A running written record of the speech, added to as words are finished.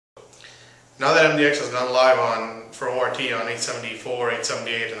Now that MDX has gone live for ORT on 874,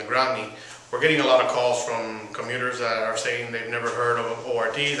 878 and the Granny, we're getting a lot of calls from commuters that are saying they've never heard of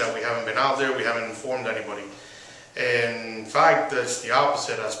ORT, that we haven't been out there, we haven't informed anybody. In fact, it's the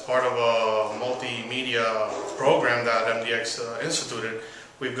opposite. As part of a multimedia program that MDX instituted,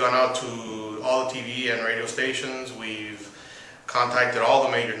 we've gone out to all the TV and radio stations, we've contacted all the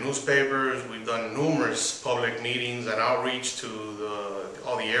major newspapers, we've done numerous public meetings and outreach to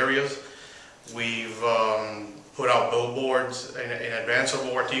all the areas. We've put out billboards in advance of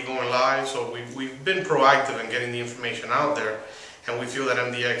ORT going live, so we've been proactive in getting the information out there, and we feel that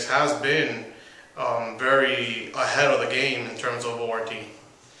MDX has been very ahead of the game in terms of ORT.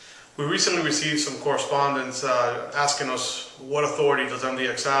 We recently received some correspondence asking us what authority does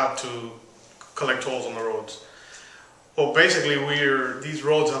MDX have to collect tolls on the roads. Well, basically, these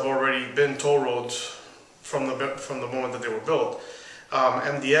roads have already been toll roads from the moment that they were built.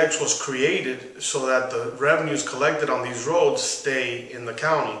 MDX was created so that the revenues collected on these roads stay in the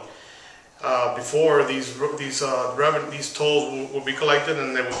county. Before these tolls will be collected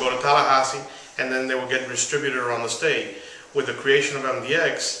and they will go to Tallahassee, and then they will get distributed around the state. With the creation of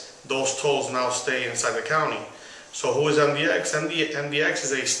MDX, those tolls now stay inside the county. So who is MDX? MDX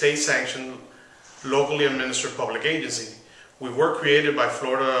is a state-sanctioned, locally administered public agency. We were created by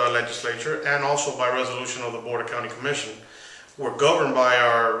Florida legislature and also by resolution of the Board of County Commission. We're governed by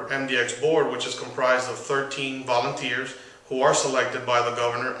our MDX board, which is comprised of 13 volunteers who are selected by the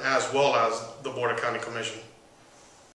governor as well as the Board of County Commission.